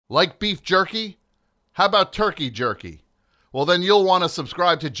Like beef jerky? How about turkey jerky? Well, then you'll want to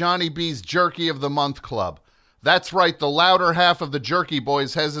subscribe to Johnny B's Jerky of the Month Club. That's right, the louder half of the Jerky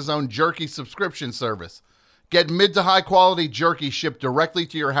Boys has his own jerky subscription service. Get mid to high quality jerky shipped directly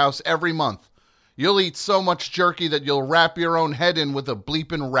to your house every month. You'll eat so much jerky that you'll wrap your own head in with a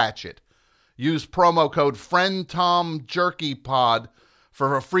bleepin' ratchet. Use promo code FriendTomJerkyPod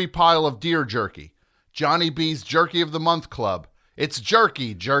for a free pile of deer jerky. Johnny B's Jerky of the Month Club. It's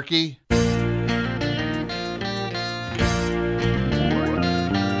jerky.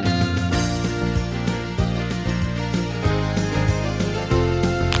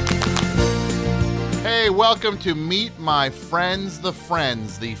 Hey, welcome to Meet My Friends, the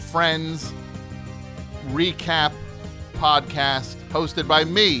Friends recap podcast hosted by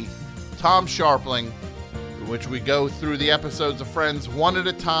me, Tom Scharpling, in which we go through the episodes of Friends one at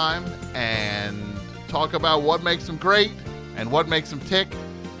a time and talk about what makes them great and what makes them tick.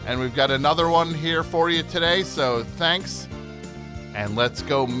 And we've got another one here for you today, so thanks. And let's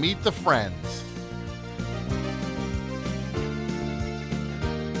go meet the friends.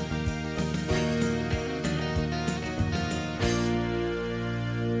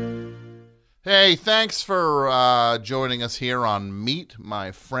 Hey, thanks for joining us here on Meet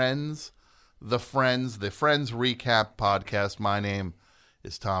My Friends, the Friends Recap Podcast. My name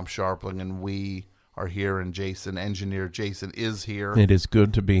is Tom Scharpling, and we are here, and Engineer Jason is here. It is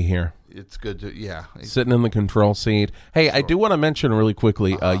good to be here. It's good to, yeah. Sitting in the control seat. Hey, sure. I do want to mention really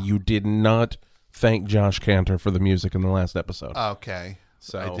quickly, you did not thank Josh Cantor for the music in the last episode. Okay,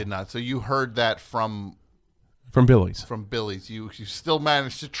 so I did not. So you heard that from Billy's. From Billy's. You still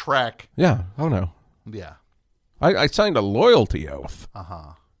managed to track. Yeah. Oh, no. Yeah. I signed a loyalty oath.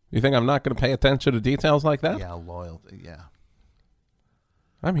 Uh-huh. You think I'm not going to pay attention to details like that? Yeah, loyalty. Yeah.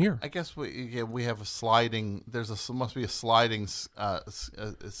 I'm here. I guess we have a sliding. Must be a sliding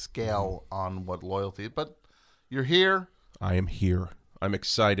scale on what loyalty. But you're here. I am here. I'm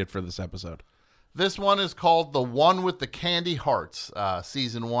excited for this episode. This one is called The One with the Candy Hearts,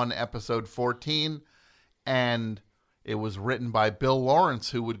 Season 1, Episode 14. And it was written by Bill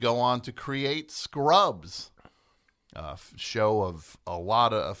Lawrence, who would go on to create Scrubs, a favorite show of a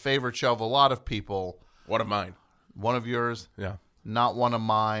lot of people. One of mine. One of yours? Yeah. Not one of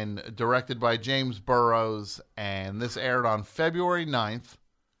mine. Directed by James Burrows, and this aired on February 9th,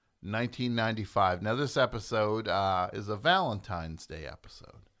 1995. Now, this episode is a Valentine's Day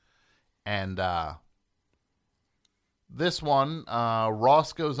episode. And this one,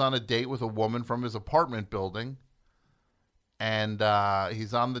 Ross goes on a date with a woman from his apartment building, and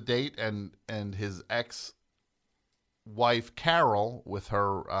he's on the date, and his ex-wife Carol, with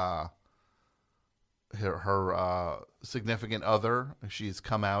her significant other, she's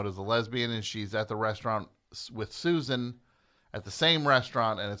come out as a lesbian, and she's at the restaurant with Susan at the same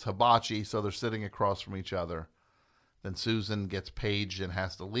restaurant, and it's hibachi, so they're sitting across from each other. Then Susan gets paged and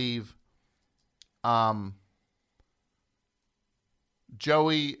has to leave.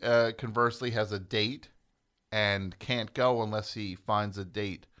 Joey, conversely, has a date and can't go unless he finds a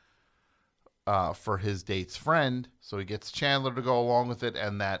date for his date's friend. So he gets Chandler to go along with it,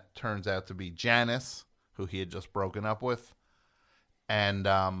 and that turns out to be Janice, who he had just broken up with. And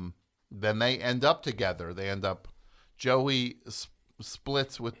then they end up together. Joey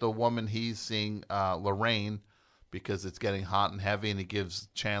splits with the woman he's seeing, Lorraine, because it's getting hot and heavy, and he gives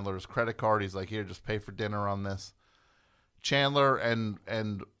Chandler his credit card. He's like, here, just pay for dinner on this. Chandler and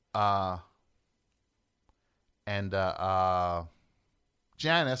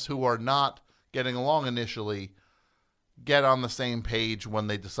Janice, who are not getting along initially, get on the same page when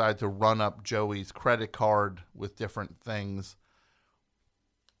they decide to run up Joey's credit card with different things.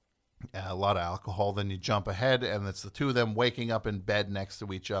 A lot of alcohol. Then you jump ahead, and it's the two of them waking up in bed next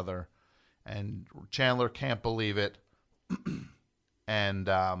to each other. And Chandler can't believe it. And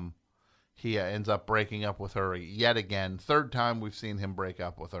he ends up breaking up with her yet again. Third time we've seen him break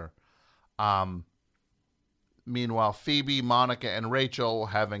up with her. Meanwhile, Phoebe, Monica, and Rachel,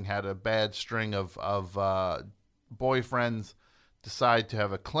 having had a bad string of boyfriends, decide to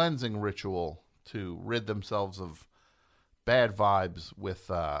have a cleansing ritual to rid themselves of bad vibes with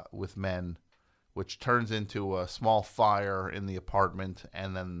men, which turns into a small fire in the apartment,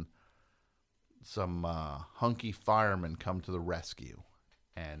 and then some hunky firemen come to the rescue.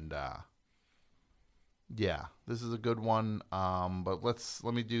 And yeah, this is a good one. But let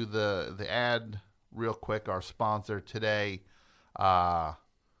me do the ad real quick. Our sponsor today.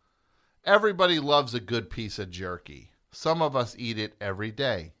 Everybody loves a good piece of jerky. Some of us eat it every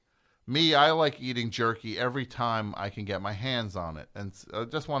day. Me, I like eating jerky every time I can get my hands on it. And I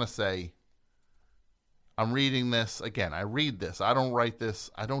just want to say, I'm reading this again. I read this. I don't write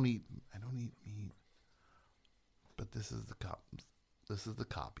this. I don't eat meat. But this is the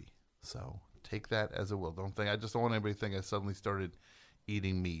copy. So take that as it will. I just don't want anybody to think I suddenly started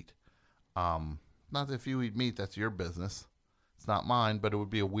eating meat. Not that if you eat meat, that's your business. It's not mine, but it would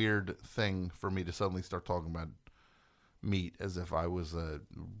be a weird thing for me to suddenly start talking about meat as if I was a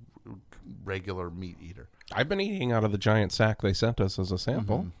regular meat eater. I've been eating out of the giant sack they sent us as a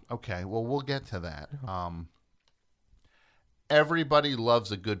sample. Mm-hmm. Okay, well, we'll get to that. Everybody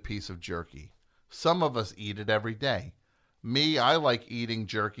loves a good piece of jerky. Some of us eat it every day. Me, I like eating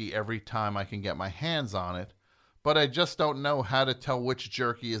jerky every time I can get my hands on it, but I just don't know how to tell which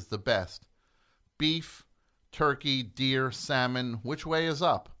jerky is the best. Beef, turkey, deer, salmon, which way is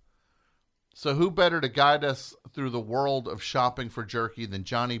up? So who better to guide us through the world of shopping for jerky than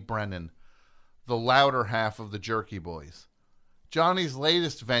Johnny Brennan, the louder half of the Jerky Boys. Johnny's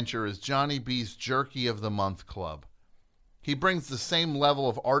latest venture is Johnny B's Jerky of the Month Club. He brings the same level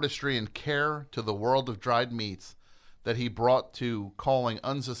of artistry and care to the world of dried meats that he brought to calling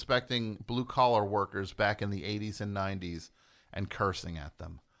unsuspecting blue-collar workers back in the 80s and 90s and cursing at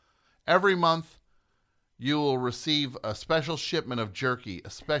them. Every month, you will receive a special shipment of jerky,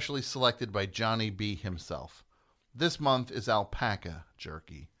 especially selected by Johnny B himself. This month is alpaca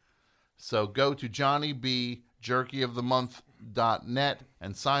jerky. So go to johnnybjerkyofthemonth.net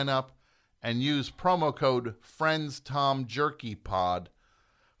and sign up and use promo code FriendsTomJerkyPod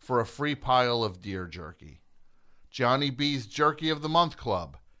for a free pile of deer jerky. Johnny B's Jerky of the Month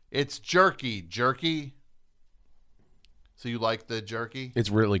Club. It's jerky. So you like the jerky? It's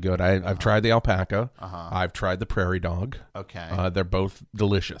really good. I've tried the alpaca. I've tried the prairie dog. Okay. They're both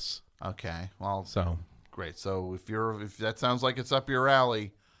delicious. Okay. Well, so great. So if that sounds like it's up your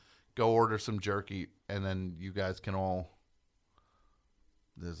alley, go order some jerky, and then you guys can all.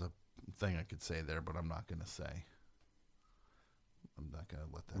 There's a thing I could say there, but I'm not going to say. I'm not going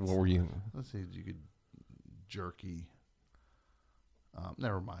to let that. What were you? Let's see. You could jerky.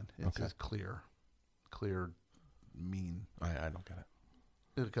 Never mind. It says clear, mean. I don't get it.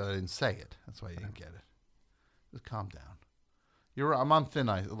 Because I didn't say it. That's why you didn't get it. Just calm down. I'm on thin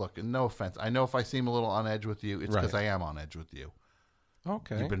ice. Look, no offense. I know if I seem a little on edge with you, it's because I am on edge with you.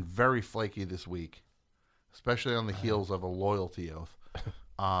 Okay. You've been very flaky this week, especially on the heels of a loyalty oath.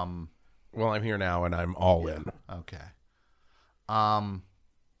 Well, I'm here now, and I'm all in. Okay.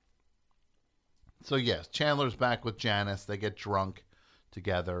 So, yes, Chandler's back with Janice. They get drunk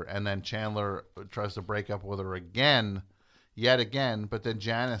together, and then Chandler tries to break up with her yet again, but then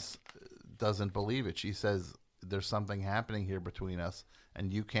Janice doesn't believe it. She says, there's something happening here between us,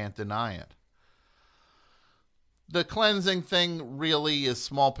 and you can't deny it. The cleansing thing really is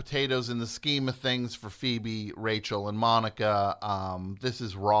small potatoes in the scheme of things for Phoebe, Rachel, and Monica. This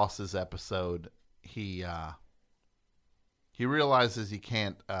is Ross's episode. He realizes he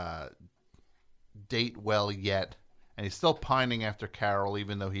can't date well yet, and he's still pining after Carol,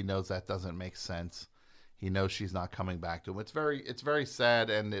 even though he knows that doesn't make sense. He knows she's not coming back to him. It's very sad,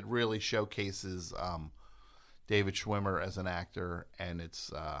 and it really showcases David Schwimmer as an actor, and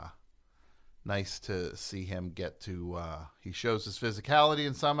it's nice to see him get to. He shows his physicality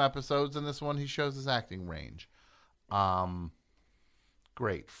in some episodes. In this one, he shows his acting range.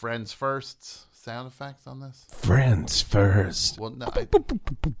 Great. Friends first. Sound effects on this? Friends first. Well, no.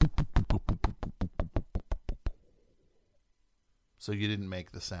 So you didn't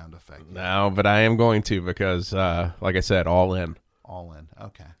make the sound effect yet. No, but I am going to because, like I said, all in. All in.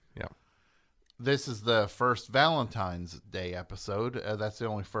 Okay. Yeah. This is the first Valentine's Day episode. That's the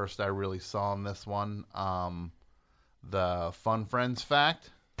only first I really saw in this one. The Fun Friends Fact.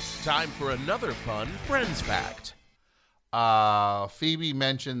 Time for another fun Friends Fact. Phoebe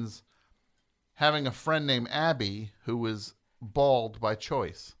mentions having a friend named Abby who was bald by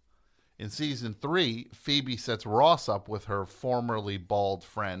choice. In season 3, Phoebe sets Ross up with her formerly bald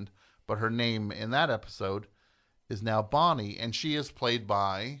friend, but her name in that episode is now Bonnie, and she is played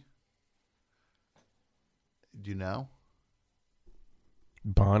by... Do you know?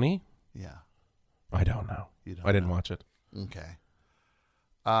 Bonnie? Yeah. I don't know. I didn't watch it. Okay.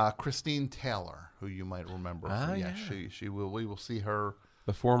 Christine Taylor, who you might remember. Yeah. She will. We will see her.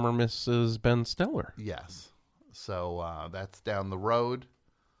 The former Mrs. Ben Stiller. Yes. So that's down the road.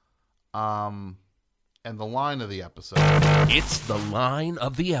 And the line of the episode. It's the line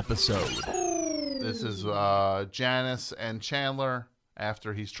of the episode. This is Janice and Chandler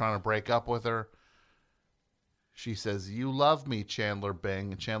after he's trying to break up with her. She says, "You love me, Chandler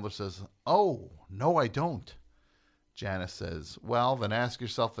Bing." And Chandler says, "Oh, no, I don't." Janice says, "Well, then ask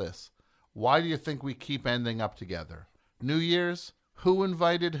yourself this. Why do you think we keep ending up together? New Year's? Who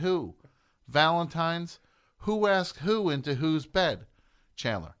invited who? Valentine's? Who asked who into whose bed?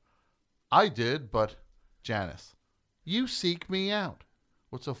 Chandler. I did, but Janice. You seek me out.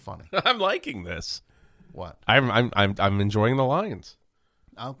 What's so funny? I'm liking this. What? I'm enjoying the lines.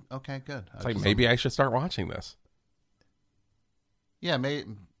 Oh, okay, good. It's like maybe I should start watching this. Yeah,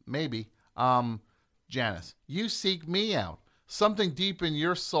 maybe. Janice, you seek me out. Something deep in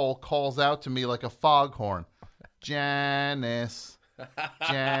your soul calls out to me like a foghorn. Janice.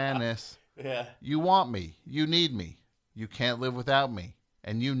 Janice. Yeah. You want me. You need me. You can't live without me.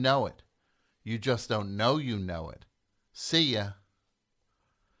 And you know it. You just don't know you know it. See ya.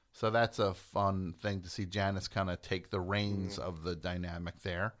 So that's a fun thing to see Janice kind of take the reins of the dynamic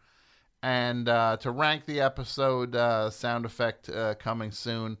there. And to rank the episode, sound effect coming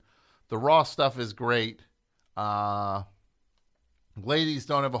soon. The raw stuff is great. Ladies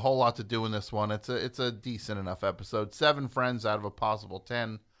don't have a whole lot to do in this one. It's a decent enough episode. 7 friends out of a possible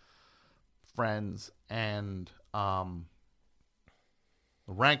 10 friends. And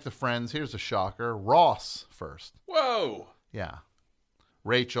rank the friends. Here's a shocker. Ross first. Whoa. Yeah.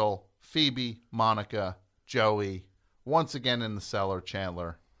 Rachel, Phoebe, Monica, Joey. Once again in the cellar,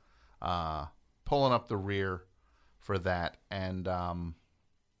 Chandler. Pulling up the rear for that. And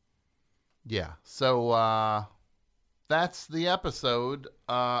yeah. So that's the episode.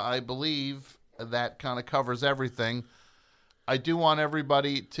 I believe that kind of covers everything. I do want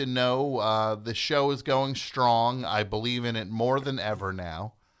everybody to know the show is going strong. I believe in it more than ever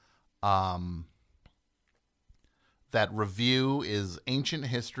now. That review is ancient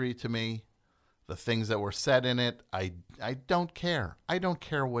history to me. The things that were said in it, I don't care. I don't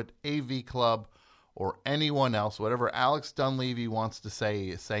care what AV Club or anyone else, whatever Alex Dunleavy wants to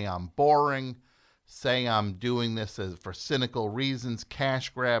say I'm boring, say I'm doing this for cynical reasons, cash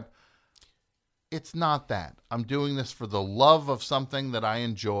grab. It's not that. I'm doing this for the love of something that I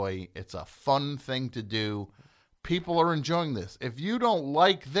enjoy. It's a fun thing to do. People are enjoying this. If you don't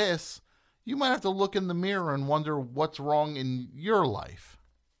like this, you might have to look in the mirror and wonder what's wrong in your life.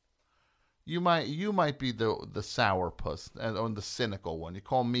 You might be the sourpuss and the cynical one. You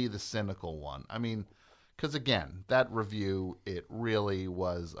call me the cynical one. I mean, because again, that review, it really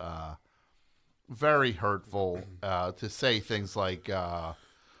was very hurtful to say things like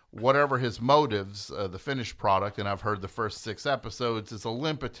whatever his motives, the finished product, and I've heard the first 6 episodes, is a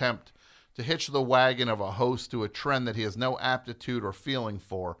limp attempt to hitch the wagon of a host to a trend that he has no aptitude or feeling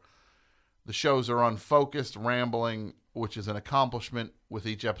for. The shows are unfocused, rambling, which is an accomplishment, with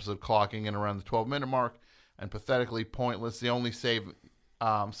each episode clocking in around the 12-minute mark, and pathetically pointless. The only save...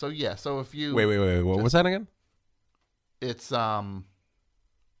 so if you... Wait. What was that again? It's...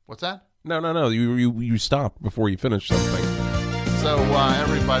 What's that? No. You stopped before you finished something. So,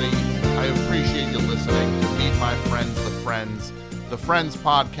 everybody, I appreciate you listening to Meet My Friends, the Friends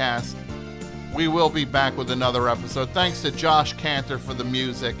podcast. We will be back with another episode. Thanks to Josh Cantor for the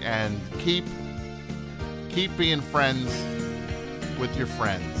music, and keep being friends with your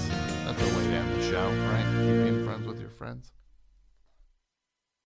friends. That's a way to end the show, right? Keep being friends with your friends.